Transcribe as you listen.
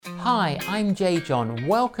Hi, I'm J.John.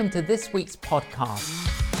 Welcome to this week's podcast.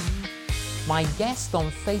 My guest on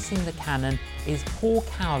Facing the Canon is Paul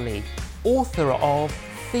Cowley, author of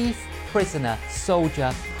Thief, Prisoner,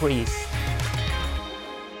 Soldier, Priest.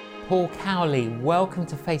 Paul Cowley, welcome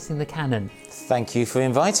to Facing the Canon. Thank you for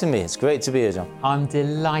inviting me. It's great to be here, John. I'm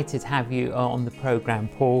delighted to have you on the programme,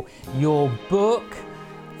 Paul. Your book,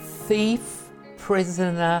 Thief,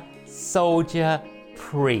 Prisoner, Soldier,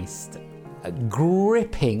 Priest. A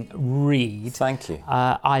gripping read. Thank you.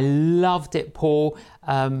 I loved it, Paul.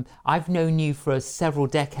 I've known you for several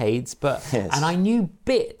decades, and I knew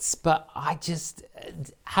bits, but I just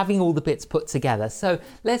having all the bits put together. So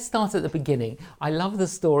let's start at the beginning. I love the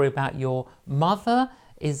story about your mother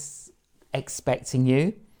is expecting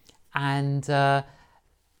you, and 5th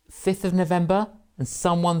of November, and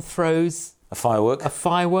someone throws a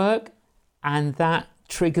firework, and that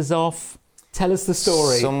triggers off. Tell us the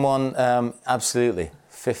story. Someone, absolutely,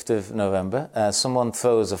 5th of November, someone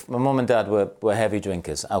throws, my mum and dad were heavy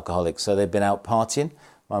drinkers, alcoholics, so they'd been out partying.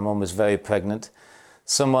 My mum was very pregnant.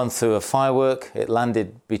 Someone threw a firework, it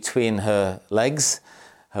landed between her legs,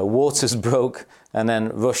 her waters broke, and then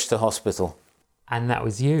rushed to hospital. And that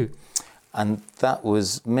was you. And that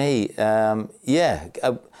was me. I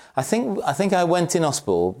think I went in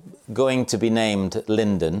hospital going to be named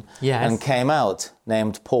Lyndon, and came out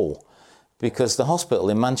named Paul. Because the hospital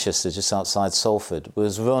in Manchester, just outside Salford,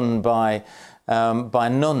 was run by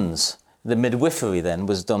nuns. The midwifery then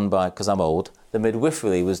was done by, because I'm old, the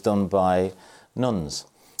midwifery was done by nuns.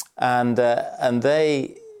 And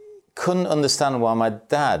they couldn't understand why my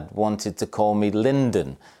dad wanted to call me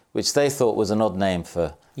Lyndon, which they thought was an odd name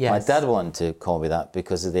for... Yes. My dad wanted to call me that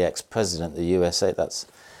because of the ex-president of the USA.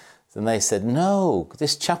 Then they said, no,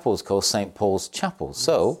 this chapel's called St. Paul's Chapel.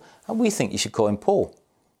 So, and we think you should call him Paul.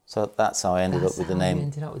 So that's how I ended up with the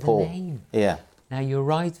name Paul. Yeah. Now you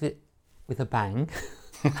arrived with a bang.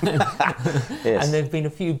 Yes. And there've been a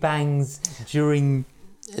few bangs during...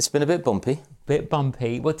 It's been a bit bumpy.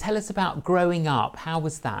 Well, tell us about growing up. How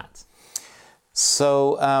was that?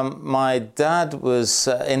 So my dad was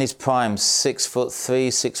in his prime, 6'3",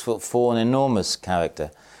 6'4", an enormous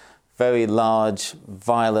character. Very large,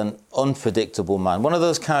 violent, unpredictable man. One of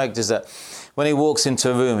those characters that when he walks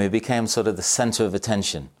into a room, he became sort of the centre of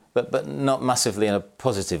attention. But not massively in a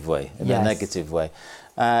positive way, in a negative way.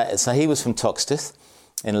 So he was from Toxteth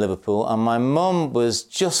in Liverpool, and my mum was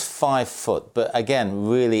just 5 foot, but again,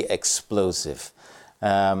 really explosive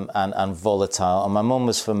and volatile. And my mum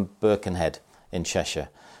was from Birkenhead in Cheshire,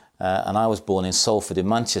 and I was born in Salford in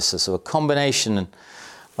Manchester. So a combination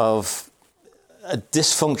of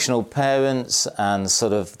dysfunctional parents and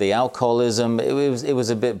sort of the alcoholism, it was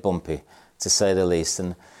a bit bumpy, to say the least.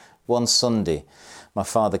 And one Sunday, my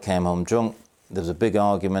father came home drunk. There was a big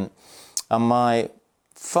argument, and my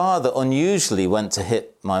father unusually went to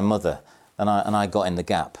hit my mother, and I got in the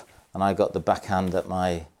gap, and I got the backhand that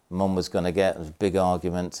my mum was going to get. It was a big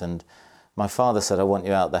argument, and my father said, I want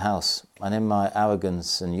you out of the house. And in my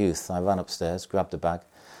arrogance and youth, I ran upstairs, grabbed a bag,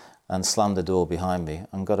 and slammed the door behind me,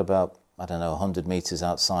 and got about, 100 metres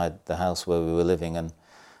outside the house where we were living, and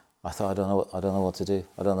I thought, I don't know what to do.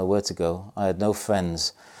 I don't know where to go. I had no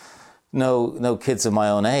friends, no kids of my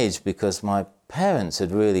own age, because my parents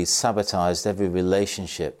had really sabotaged every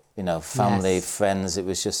relationship, family, friends. It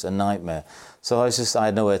was just a nightmare. So I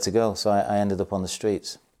had nowhere to go. So I ended up on the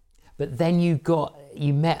streets. But then you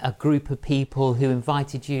met a group of people who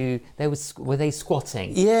invited you. Were they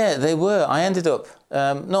squatting? Yeah, they were. I ended up,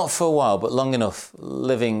 not for a while, but long enough,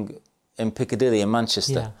 living in Piccadilly in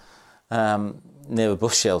Manchester. Yeah. Near a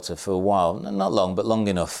bus shelter for a while, not long, but long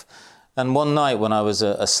enough. And one night when I was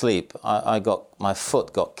asleep, my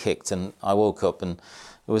foot got kicked, and I woke up, and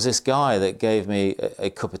there was this guy that gave me a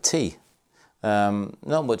cup of tea,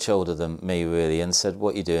 not much older than me really, and said,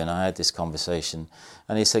 what are you doing? I had this conversation,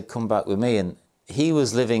 and he said, come back with me. And he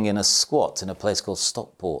was living in a squat in a place called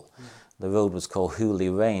Stockport. The road was called Hooley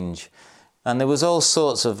Range. And there was all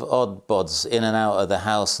sorts of odd bods in and out of the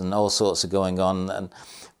house, and all sorts of going on.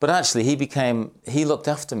 But actually, he looked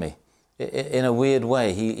after me. In a weird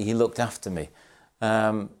way, he looked after me.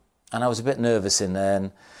 And I was a bit nervous in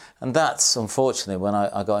there. And that's, unfortunately, when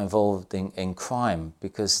I got involved in crime,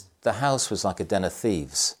 because the house was like a den of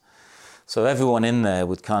thieves. So everyone in there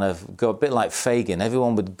would kind of go, a bit like Fagin,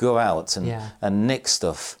 everyone would go out and nick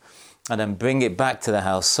stuff and then bring it back to the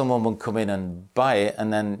house. Someone would come in and buy it,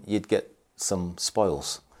 and then you'd get some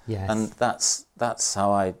spoils. Yes. And that's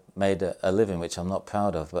how I made a living, which I'm not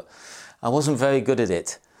proud of. But I wasn't very good at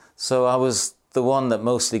it. So I was the one that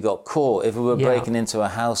mostly got caught. If we were breaking into a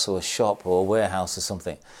house or a shop or a warehouse or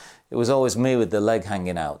something, it was always me with the leg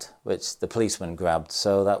hanging out, which the policeman grabbed.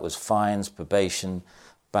 So that was fines, probation,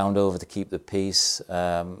 bound over to keep the peace,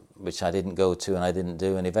 which I didn't go to and I didn't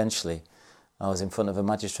do. And eventually I was in front of a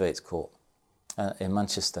magistrate's court in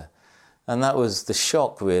Manchester. And that was the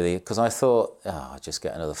shock, really, because I thought, I'll just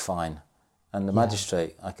get another fine. And the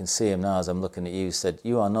magistrate, I can see him now as I'm looking at you, said,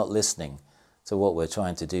 "You are not listening to what we're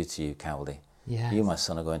trying to do to you, Cowley. Yes. You, my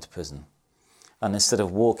son, are going to prison." And instead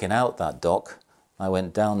of walking out that dock, I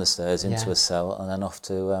went down the stairs into a cell and then off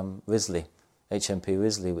to Risley, HMP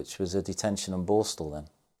Risley, which was a detention on Borstal then.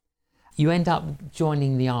 You end up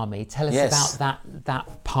joining the army. Tell us about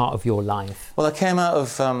that part of your life. Well, I came out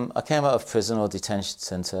of prison or detention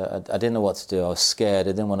centre. I didn't know what to do. I was scared.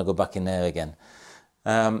 I didn't want to go back in there again.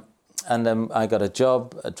 And I got a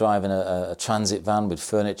job driving a transit van with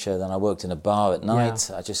furniture. Then I worked in a bar at night.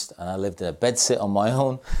 And I lived in a bedsit on my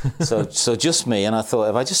own. So just me. And I thought,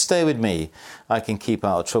 if I just stay with me, I can keep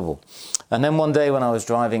out of trouble. And then one day when I was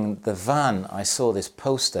driving the van, I saw this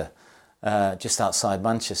poster just outside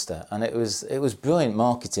Manchester, and it was brilliant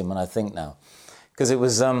marketing when I think now, because it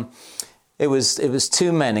was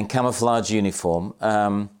two men in camouflage uniform.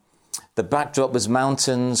 The backdrop was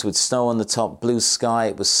mountains with snow on the top, blue sky.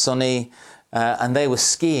 It was sunny, and they were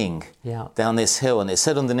skiing down this hill, and it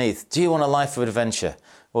said underneath, "Do you want a life of adventure,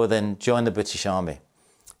 or then join the British Army?"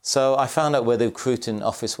 So I found out where the recruiting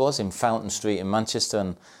office was in Fountain Street in Manchester,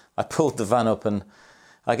 and I pulled the van up, and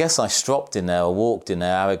I guess I stropped in there or walked in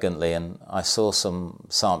there arrogantly, and I saw some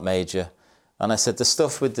Sergeant Major, and I said, "The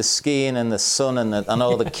stuff with the skiing and the sun and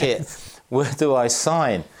all the kit, where do I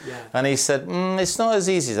sign?" And he said, "It's not as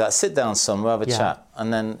easy as that. Sit down, son, we'll have a chat."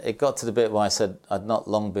 And then it got to the bit where I said I'd not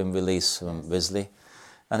long been released from Risley,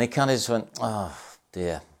 and he kind of just went, "Oh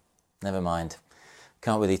dear, never mind.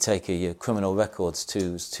 Can't really take your criminal records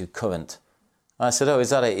too current." And I said, "Oh,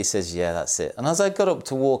 is that it?" He says, "Yeah, that's it." And as I got up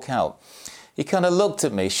to walk out, he kind of looked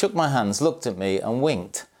at me, shook my hands, looked at me and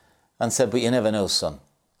winked and said, "But you never know, son,"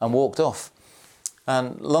 and walked off.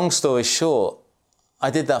 And long story short, I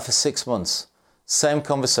did that for 6 months. Same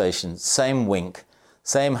conversation, same wink,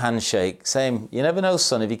 same handshake, same, "You never know,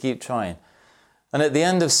 son, if you keep trying." And at the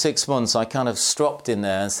end of 6 months, I kind of stropped in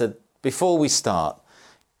there and said, "Before we start,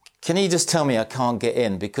 can you just tell me I can't get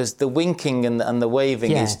in? Because the winking and the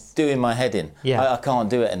waving is doing my head in. I can't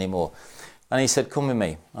do it anymore." And he said, "Come with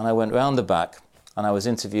me." And I went round the back, and I was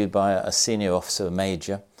interviewed by a senior officer, a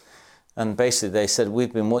major. And basically they said,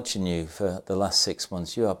 "We've been watching you for the last 6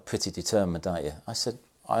 months. You are pretty determined, aren't you?" I said,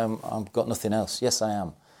 I've got nothing else. "Yes, I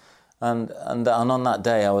am." And on that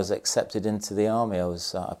day, I was accepted into the army.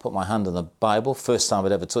 I put my hand on the Bible, first time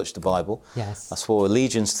I'd ever touched the Bible. Yes. I swore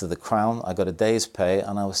allegiance to the crown. I got a day's pay,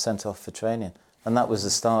 and I was sent off for training. And that was the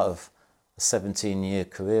start of a 17-year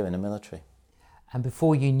career in the military. And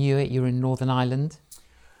before you knew it, you were in Northern Ireland?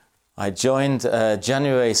 I joined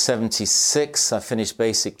January 76. I finished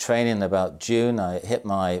basic training about June. I hit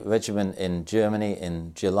my regiment in Germany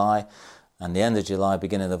in July. And the end of July,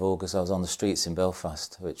 beginning of August, I was on the streets in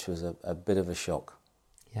Belfast, which was a bit of a shock.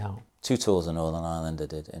 Yeah. 2 tours in Northern Ireland I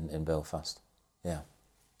did in Belfast. Yeah.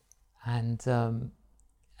 And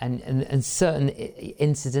certain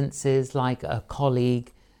incidences, like a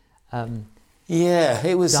colleague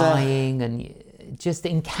it was dying and just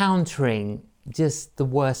encountering just the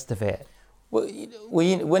worst of it. Well,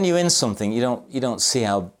 when you're in something, you don't see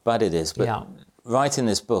how bad it is. But writing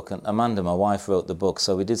this book, and Amanda, my wife, wrote the book,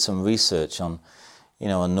 so we did some research on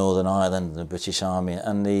Northern Ireland and the British Army,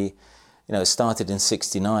 and it started in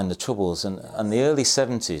 '69, the Troubles, and the early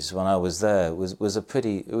 '70s when I was there was a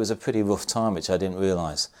pretty rough time, which I didn't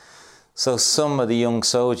realise. So some of the young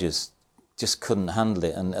soldiers just couldn't handle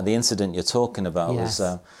it, and the incident you're talking about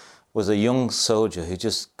was a young soldier who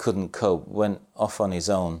just couldn't cope, went off on his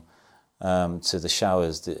own to the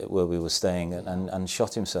showers where we were staying and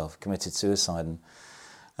shot himself, committed suicide.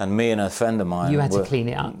 And me and a friend of mine, you had to clean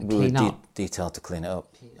it up. We were detailed to clean it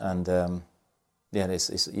up. And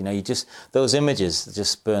it's you just, those images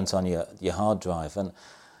just burnt on your hard drive,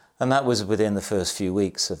 and that was within the first few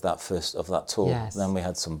weeks of that tour. Yes. Then we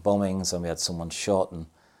had some bombings, and we had someone shot, and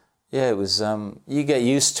it was you get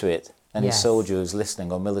used to it. Any soldier who's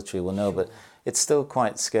listening or military will know, but it's still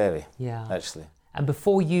quite scary. Actually. And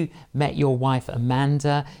before you met your wife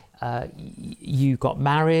Amanda, you got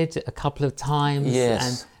married a couple of times. Yes.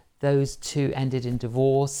 And those two ended in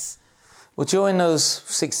divorce. Well, during those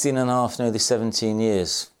 16 and a half, nearly 17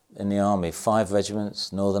 years in the army, 5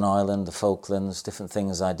 regiments, Northern Ireland, the Falklands, different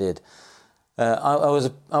things I did. I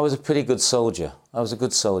was a pretty good soldier. I was a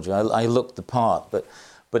good soldier. I looked the part,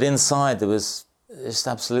 but inside there was just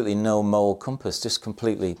absolutely no moral compass, just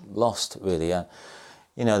completely lost, really.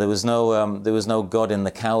 there was no God in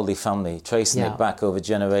the Cowley family, tracing it back over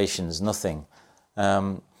generations, nothing.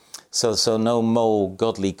 So no moral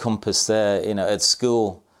godly compass there. At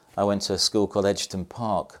school, I went to a school called Edgerton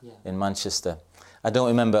Park in Manchester. I don't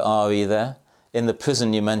remember RE there. In the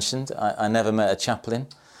prison you mentioned, I never met a chaplain.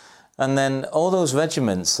 And then all those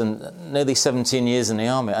regiments and nearly 17 years in the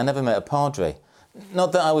army, I never met a padre.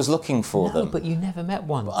 Not that I was looking for them. No, but you never met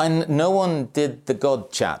one. No one did the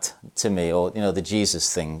God chat to me, or the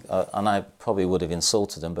Jesus thing, and I probably would have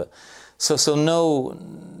insulted them. But so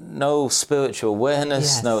no spiritual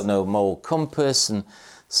awareness, no moral compass, and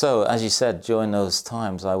so as you said, during those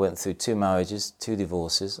times, I went through 2 marriages, 2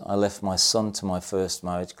 divorces. I left my son to my first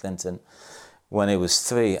marriage, Clinton, when he was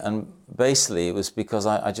 3, and basically it was because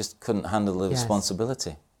I just couldn't handle the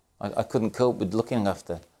responsibility. I couldn't cope with looking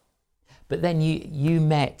after. But then you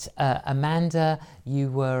met Amanda, you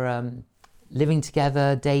were living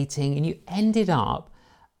together, dating, and you ended up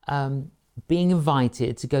being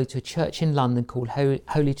invited to go to a church in London called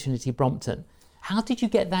Holy Trinity Brompton. How did you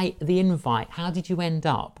get the invite? How did you end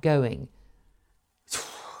up going?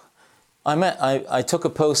 I took a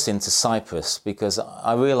posting to Cyprus because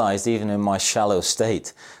I realised, even in my shallow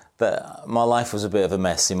state, that my life was a bit of a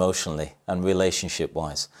mess emotionally and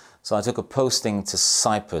relationship-wise. So I took a posting to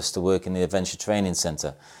Cyprus to work in the Adventure Training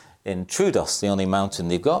Centre in Troodos, the only mountain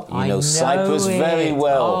they've got. You know Cyprus very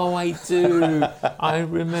well. Oh, I do. I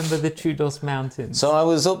remember the Troodos Mountains. So I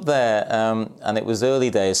was up there, and it was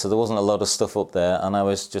early days, so there wasn't a lot of stuff up there, and I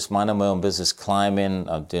was just minding my own business, climbing,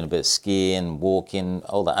 I was doing a bit of skiing, walking,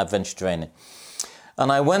 all that adventure training.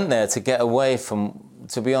 And I went there to get away from,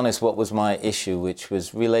 to be honest, what was my issue, which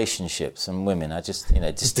was relationships and women. It just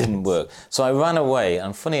didn't work. So I ran away,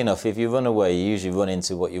 and funny enough, if you run away, you usually run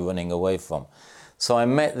into what you're running away from. So I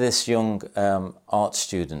met this young art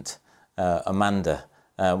student, Amanda,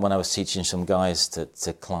 when I was teaching some guys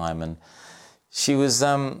to climb, and she was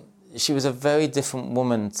a very different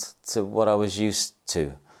woman to what I was used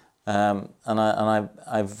to, and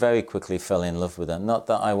I very quickly fell in love with her. Not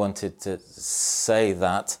that I wanted to say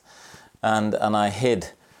that, and I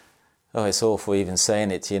hid. Oh, it's awful even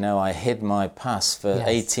saying it. I hid my past for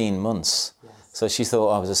 18 months. Yes. So she thought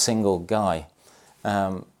I was a single guy.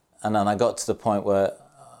 And then I got to the point where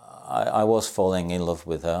I was falling in love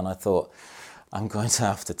with her, and I thought, I'm going to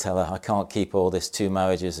have to tell her. I can't keep all this, 2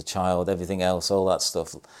 marriages, a child, everything else, all that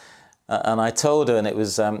stuff. And I told her, and it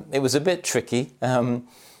was a bit tricky,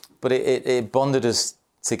 but it bonded us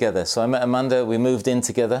together. So I met Amanda, we moved in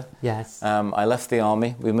together. Yes. I left the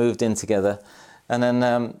army, we moved in together. And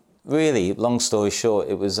then, really, long story short,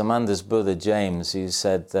 it was Amanda's brother, James, who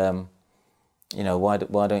said,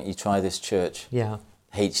 why don't you try this church? Yeah.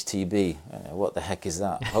 HTB, what the heck is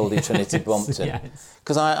that? Holy Trinity Brompton.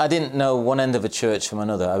 Because I didn't know one end of a church from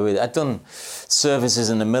another. I'd done services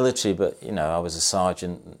in the military, but I was a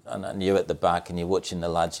sergeant, and you're at the back and you're watching the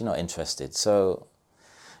lads. You're not interested. So,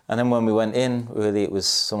 and then when we went in, really, it was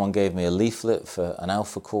someone gave me a leaflet for an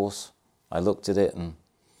Alpha course. I looked at it and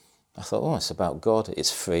I thought, oh, it's about God.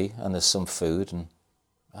 It's free and there's some food, and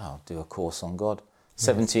I'll do a course on God.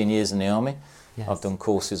 17 years in the army. Yes. I've done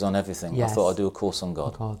courses on everything. Yes. I thought I'd do a course on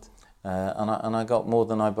God. And I got more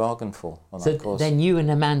than I bargained for on that course. So then you and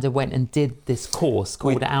Amanda went and did this course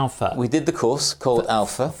called Alpha. We did the course called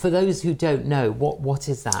Alpha. For those who don't know, what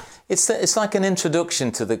is that? It's like an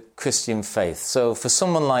introduction to the Christian faith. So for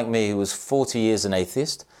someone like me who was 40 years an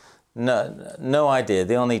atheist, no idea.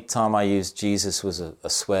 The only time I used Jesus was a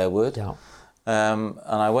swear word. Yeah. And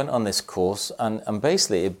I went on this course, and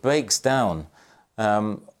basically it breaks down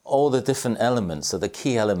all the different elements, or the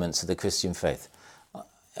key elements of the Christian faith.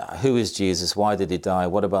 Who is Jesus? Why did he die?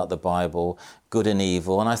 What about the Bible? Good and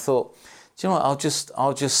evil. And I thought, do you know what?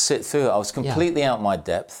 I'll just sit through it. I was completely out of my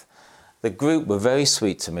depth. The group were very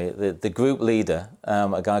sweet to me. The group leader,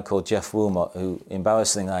 a guy called Jeff Wilmot, who,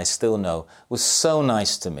 embarrassingly, I still know, was so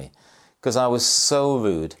nice to me because I was so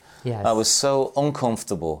rude. Yes. I was so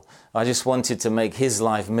uncomfortable. I just wanted to make his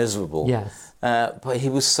life miserable. Yes. But he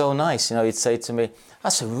was so nice. He'd say to me,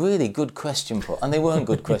 that's a really good question, Paul. And they weren't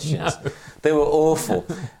good questions. No. They were awful.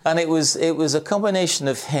 And it was a combination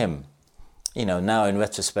of him. Now in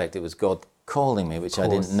retrospect, it was God calling me, which I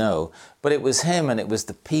didn't know. But it was him, and it was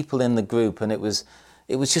the people in the group, and it was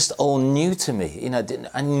just all new to me.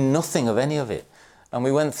 I knew nothing of any of it. And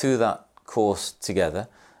we went through that course together.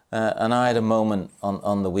 And I had a moment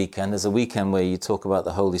on the weekend. There's a weekend where you talk about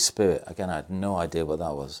the Holy Spirit. Again, I had no idea what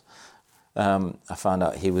that was. I found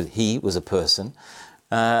out he was a person.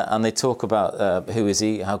 And they talk about who is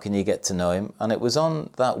he, how can you get to know him. And it was on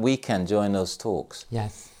that weekend during those talks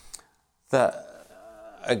that,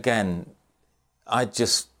 again, I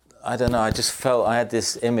just I don't know, I just felt I had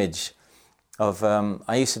this image of,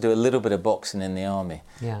 I used to do a little bit of boxing in the army.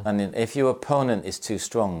 Yeah. And if your opponent is too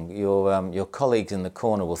strong, your colleagues in the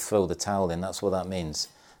corner will throw the towel in. That's what that means.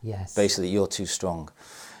 Yes. Basically, you're too strong.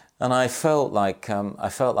 And I felt like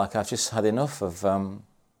I've just had enough of,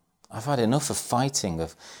 I've had enough of fighting,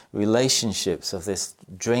 of relationships, of this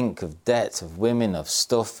drink, of debt, of women, of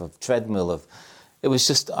stuff, of treadmill, I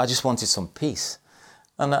just wanted some peace.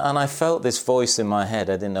 And I felt this voice in my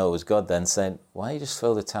head, I didn't know it was God then, saying, why don't you just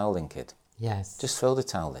throw the towel in, kid? Yes. Just throw the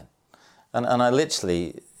towel in. And I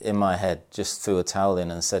literally, in my head, just threw a towel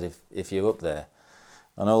in and said, if you're up there,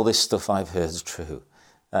 and all this stuff I've heard is true,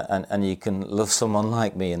 and you can love someone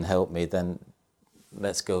like me and help me, then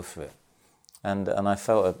let's go for it. And I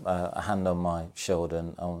felt a hand on my shoulder,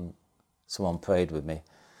 and someone prayed with me.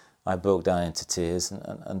 I broke down into tears,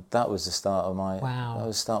 and that was the start of my That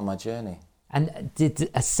was the start of my journey. And did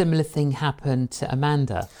a similar thing happen to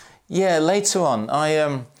Amanda? Yeah, later on,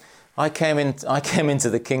 I came into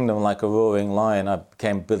the kingdom like a roaring lion. I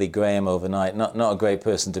became Billy Graham overnight. Not a great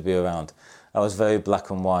person to be around. I was very black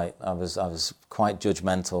and white. I was quite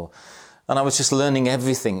judgmental, and I was just learning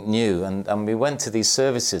everything new. And we went to these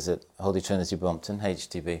services at Holy Trinity Brompton,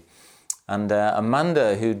 HTB, and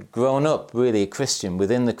Amanda, who'd grown up really a Christian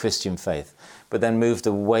within the Christian faith, but then moved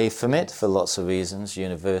away from it for lots of reasons,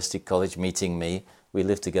 university, college, meeting me. We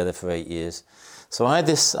lived together for 8 years. So I had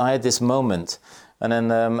this moment, and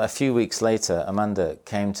then a few weeks later, Amanda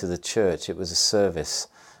came to the church. It was a service,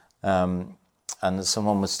 and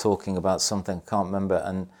someone was talking about something, I can't remember,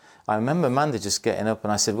 and I remember Amanda just getting up,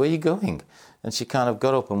 and I said, where are you going? And she kind of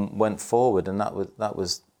got up and went forward, and that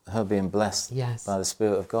was her being blessed by the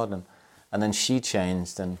Spirit of God. And then she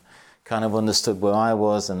changed and kind of understood where I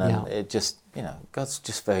was, and then it just, God's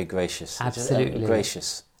just very gracious. Absolutely.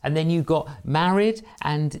 Gracious. And then you got married,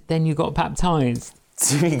 and then you got baptised.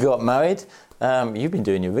 We got married. You've been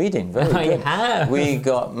doing your reading. Very good. I have. We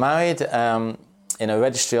got married in a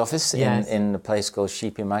registry office in a place called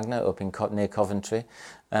Sheepy Magna up near Coventry.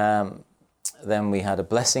 Then we had a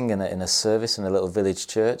blessing in a service in a little village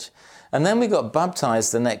church. And then we got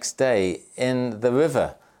baptised the next day in the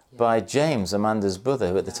river by James, Amanda's brother,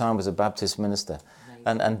 who at the time was a Baptist minister,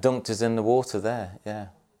 and dunked us in the water there,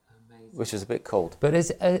 which was a bit cold. But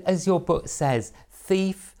as your book says,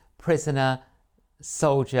 thief, prisoner,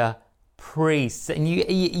 soldier, priest, and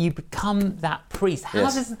you become that priest.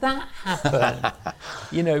 How does that happen?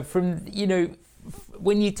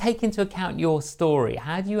 When you take into account your story,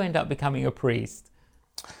 how do you end up becoming a priest?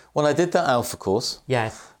 Well, I did that Alpha course.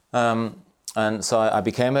 Yes. And so I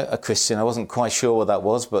became a Christian. I wasn't quite sure what that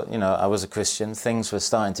was, but, I was a Christian. Things were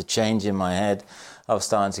starting to change in my head. I was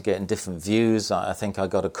starting to get in different views. I think I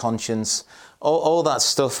got a conscience. All that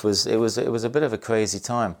stuff was a bit of a crazy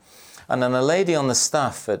time. And then a lady on the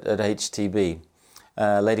staff at HTB,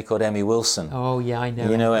 a lady called Emmy Wilson. Oh, yeah, I know.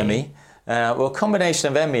 You know Emmy? Well, a combination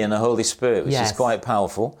of Emmy and the Holy Spirit, which is quite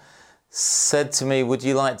powerful, said to me, would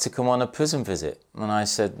you like to come on a prison visit? And I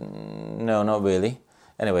said, no, not really.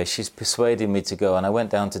 Anyway, she's persuaded me to go, and I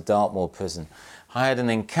went down to Dartmoor prison. I had an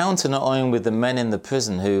encounter not only with the men in the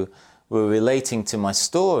prison who were relating to my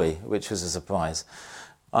story, which was a surprise.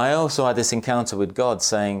 I also had this encounter with God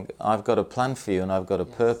saying, I've got a plan for you and I've got a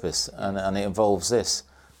purpose, and it involves this.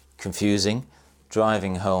 Confusing,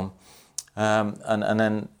 driving home. And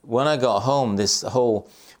then when I got home, this whole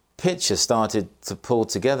picture started to pull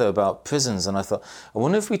together about prisons, and I thought, I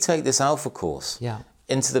wonder if we take this Alpha course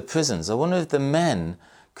into the prisons. I wonder if the men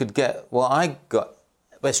could get what I got.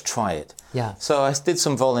 Let's try it. Yeah. So I did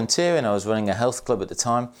some volunteering. I was running a health club at the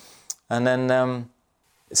time, and then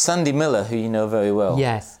Sandy Miller, who you know very well.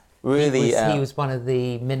 Yes. Really, he was one of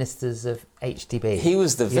the ministers of HTB. He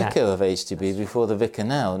was the vicar of HTB before the vicar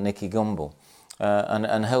now, Nicky Gumbel,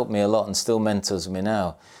 and helped me a lot and still mentors me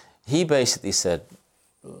now. He basically said,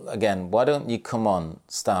 again, why don't you come on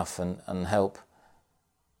staff and help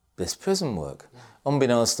this prison work? Yeah.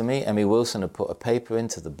 Unbeknownst to me, Emmy Wilson had put a paper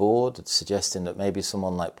into the board suggesting that maybe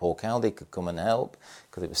someone like Paul Cowley could come and help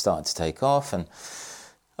because it was starting to take off. And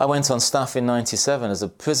I went on staff in '97 as a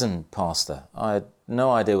prison pastor. I had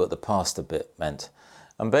no idea what the pastor bit meant.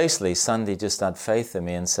 And basically, Sandy just had faith in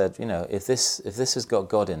me and said, if this has got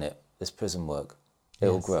God in it, this prison work,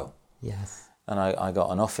 it'll grow. Yes. And I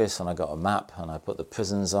got an office and I got a map and I put the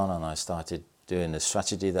prisons on and I started doing the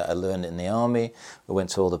strategy that I learned in the army. We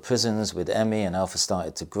went to all the prisons with Emmy and Alpha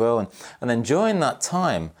started to grow. And then during that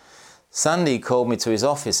time, Sandy called me to his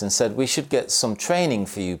office and said, we should get some training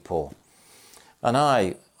for you, Paul. And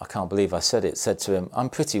I can't believe I said to him, I'm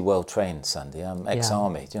pretty well trained, Sandy. I'm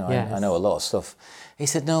ex-army. I know a lot of stuff. He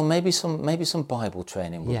said, no, maybe some Bible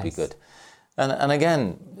training would be good. And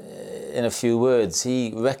again, in a few words,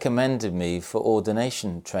 he recommended me for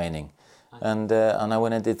ordination training. And I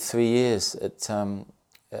went and did 3 years at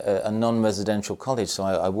a non-residential college. So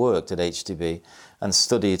I worked at HTB and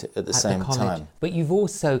studied at the same time. But you've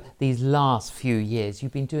also, these last few years,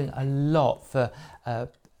 you've been doing a lot for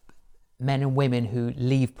men and women who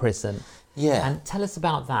leave prison. Yeah. And tell us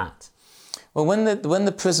about that. Well, when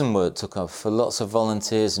the prison work took off for lots of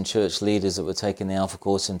volunteers and church leaders that were taking the Alpha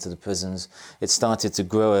course into the prisons, it started to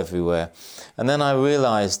grow everywhere. And then I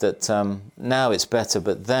realised that now it's better,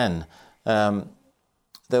 but then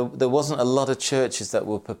there wasn't a lot of churches that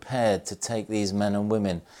were prepared to take these men and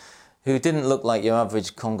women who didn't look like your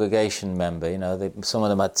average congregation member. You know, some of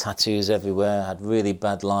them had tattoos everywhere, had really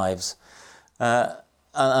bad lives,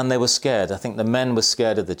 and they were scared. I think the men were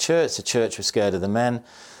scared of the church was scared of the men.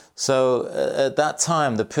 So at that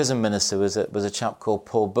time, the prison minister was a chap called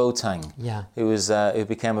Paul Cowley, who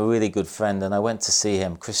became a really good friend, and I went to see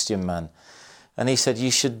him, Christian man, and he said,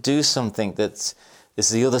 you should do something that's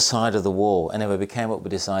the other side of the wall. Anyway, we came up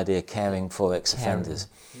with this idea, caring for ex-offenders.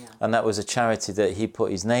 Yeah. And that was a charity that he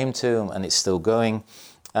put his name to, and it's still going.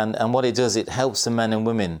 And what it does, it helps the men and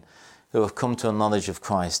women who have come to a knowledge of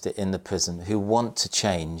Christ in the prison, who want to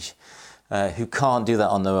change, who can't do that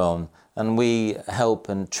on their own. And we help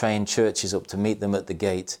and train churches up to meet them at the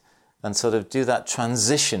gate and sort of do that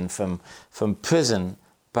transition from prison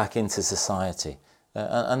back into society.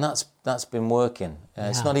 And that's been working.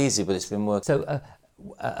 It's not easy, but it's been working. So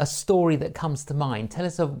a story that comes to mind, tell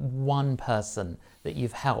us of one person that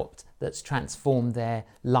you've helped that's transformed their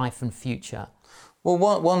life and future. Well,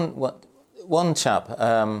 one chap,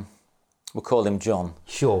 we'll call him John.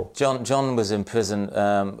 Sure. John was in prison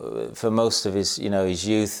for most of his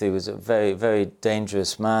youth. He was a very, very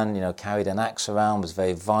dangerous man. Carried an axe around, was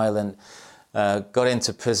very violent. Got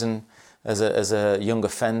into prison as a young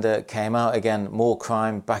offender. Came out again, more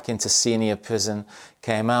crime. Back into senior prison.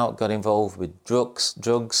 Came out, got involved with drugs.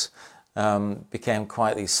 Became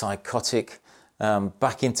quietly psychotic.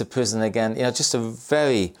 Back into prison again. Just a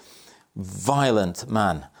very violent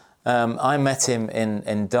man. I met him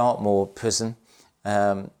in Dartmoor prison.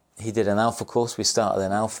 He did an Alpha course. We started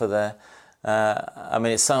an Alpha there.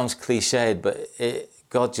 It sounds cliched, but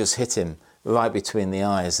God just hit him right between the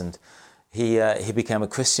eyes, and he became a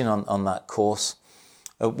Christian on that course.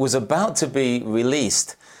 Was about to be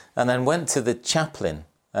released, and then went to the chaplain.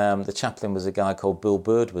 The chaplain was a guy called Bill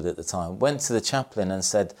Birdwood at the time. Went to the chaplain and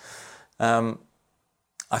said,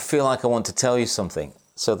 I feel like I want to tell you something.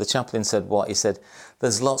 So the chaplain said, what? He said,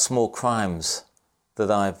 there's lots more crimes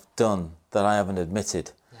that I've done that I haven't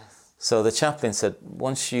admitted. Yes. So the chaplain said,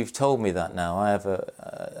 once you've told me that now, I have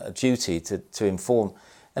a duty to inform.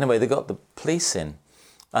 Anyway, they got the police in,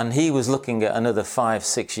 and he was looking at another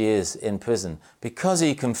 5-6 years in prison because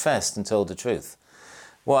he confessed and told the truth.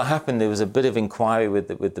 What happened, there was a bit of inquiry with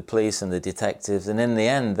the police and the detectives, and in the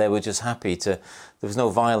end they were just happy there was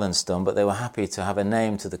no violence done, but they were happy to have a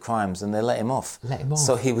name to the crimes, and they let him off.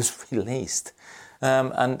 So he was released.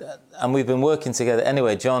 And we've been working together.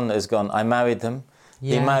 Anyway, John has gone, I married them.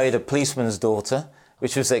 Yes. He married a policeman's daughter,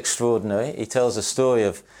 which was extraordinary. He tells a story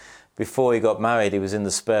of before he got married, he was in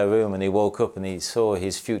the spare room and he woke up and he saw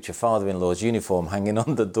his future father-in-law's uniform hanging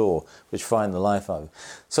on the door, which frightened the life out of him.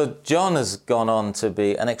 So John has gone on to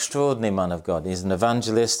be an extraordinary man of God. He's an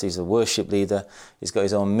evangelist, he's a worship leader, he's got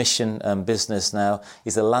his own mission and business now.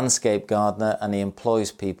 He's a landscape gardener and he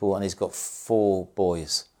employs people, and he's got 4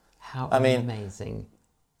 boys. How amazing.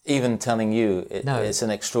 Even telling you, it's an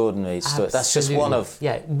extraordinary story. Absolutely. That's just one of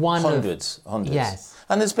hundreds. Yes.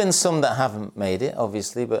 And there's been some that haven't made it,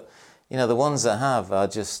 obviously, but the ones that have are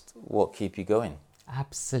just what keep you going.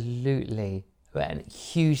 Absolutely. And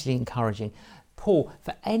hugely encouraging. Paul,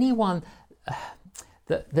 for anyone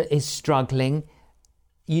that is struggling,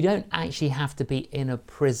 you don't actually have to be in a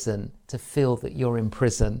prison to feel that you're in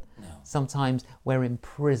prison. No. Sometimes we're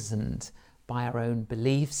imprisoned by our own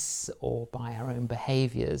beliefs or by our own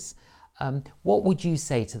behaviours. What would you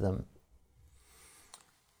say to them?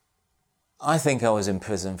 I think I was in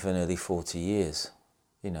prison for nearly 40 years,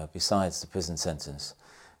 besides the prison sentence,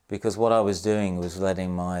 because what I was doing was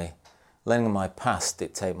letting my past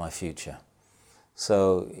dictate my future.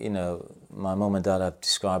 So, my mum and dad, I've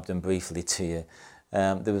described them briefly to you.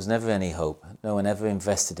 There was never any hope. No one ever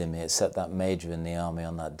invested in me except that major in the army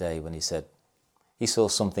on that day when he said he saw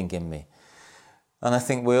something in me. And I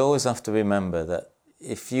think we always have to remember that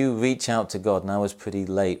if you reach out to God, and I was pretty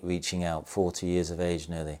late reaching out, 40 years of age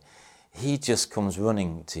nearly, He just comes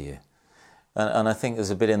running to you. And I think there's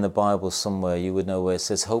a bit in the Bible somewhere, you would know, where it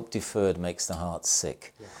says, hope deferred makes the heart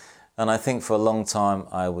sick. Yeah. And I think for a long time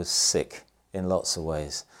I was sick in lots of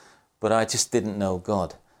ways. but I just didn't know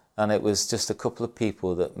God. And it was just a couple of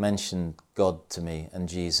people that mentioned God to me and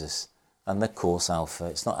Jesus. And of course, Alpha.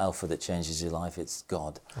 It's not Alpha that changes your life, it's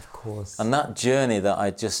God. Of course. And that journey that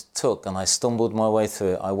I just took, and I stumbled my way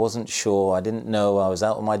through it, I wasn't sure, I didn't know, I was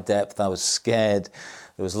out of my depth, I was scared,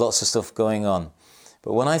 there was lots of stuff going on.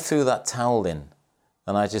 But when I threw that towel in,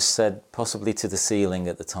 and I just said, possibly to the ceiling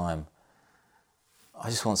at the time, I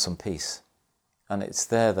just want some peace. And it's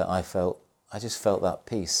there that I just felt that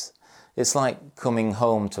peace. It's like coming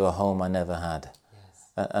home to a home I never had.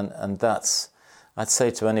 Yes. And that's, I'd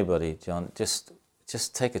say to anybody, John, just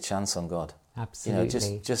take a chance on God.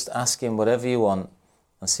 Absolutely. Just ask him whatever you want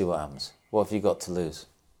and see what happens. What have you got to lose?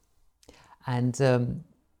 And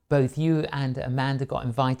both you and Amanda got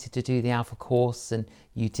invited to do the Alpha course, and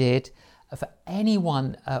you did. For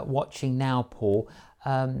anyone watching now, Paul,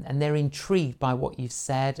 and they're intrigued by what you've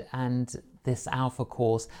said and this Alpha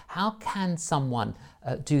course, how can someone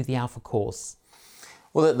do the Alpha course?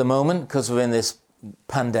 Well, at the moment, because we're in this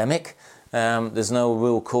pandemic, there's no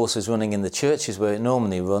real courses running in the churches where it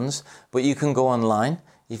normally runs, but you can go online.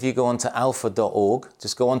 If you go onto alpha.org,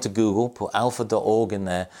 just go onto Google, put alpha.org in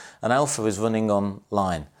there, and Alpha is running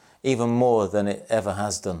online, even more than it ever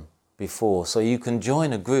has done before. So you can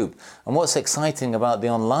join a group. And what's exciting about the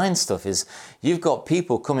online stuff is you've got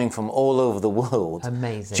people coming from all over the world.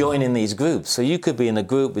 Amazing. Joining these groups. So you could be in a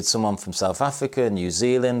group with someone from South Africa, New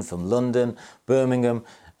Zealand, from London, Birmingham,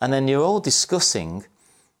 and then you're all discussing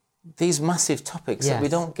these massive topics that we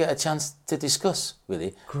don't get a chance to discuss,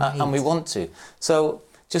 really, and we want to. So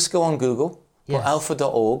just go on Google, put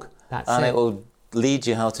alpha.org, and it will lead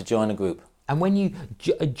you how to join a group. And when you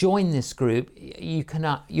join this group,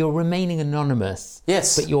 you're remaining anonymous.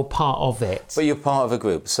 Yes. But you're part of it. But you're part of a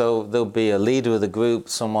group. So there'll be a leader of the group,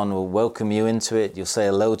 someone will welcome you into it, you'll say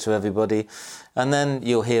hello to everybody, and then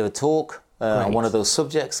you'll hear a talk on one of those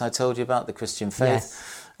subjects I told you about, the Christian faith.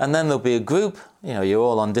 Yes. And then there'll be a group, you're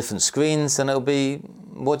all on different screens, and it'll be,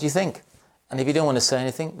 what do you think? And if you don't want to say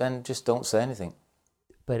anything, then just don't say anything.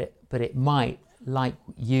 But it might, like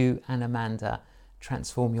you and Amanda,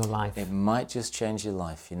 transform your life. It might just change your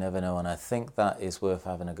life. You never know. And I think that is worth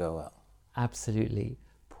having a go at. Absolutely.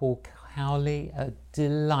 Paul Cowley, a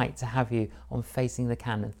delight to have you on Facing the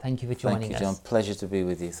Canon. Thank you for joining us. Thank you, John. Pleasure to be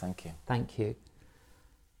with you. Thank you. Thank you.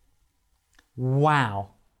 Wow.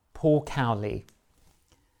 Paul Cowley.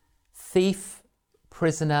 Thief,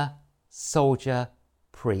 prisoner, soldier,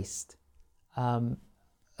 priest.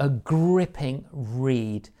 A gripping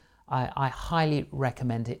read. I highly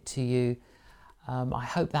recommend it to you. I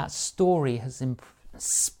hope that story has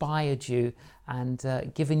inspired you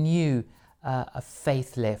and given you a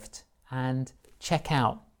faith lift. And check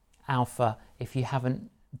out Alpha if you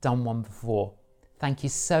haven't done one before. Thank you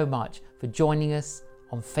so much for joining us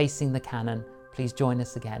on Facing the Canon. Please join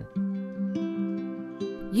us again.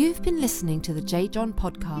 You've been listening to the J.John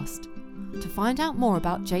podcast. To find out more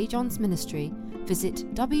about J.John's ministry, visit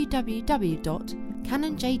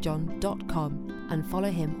www.canonjjohn.com and follow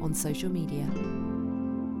him on social media.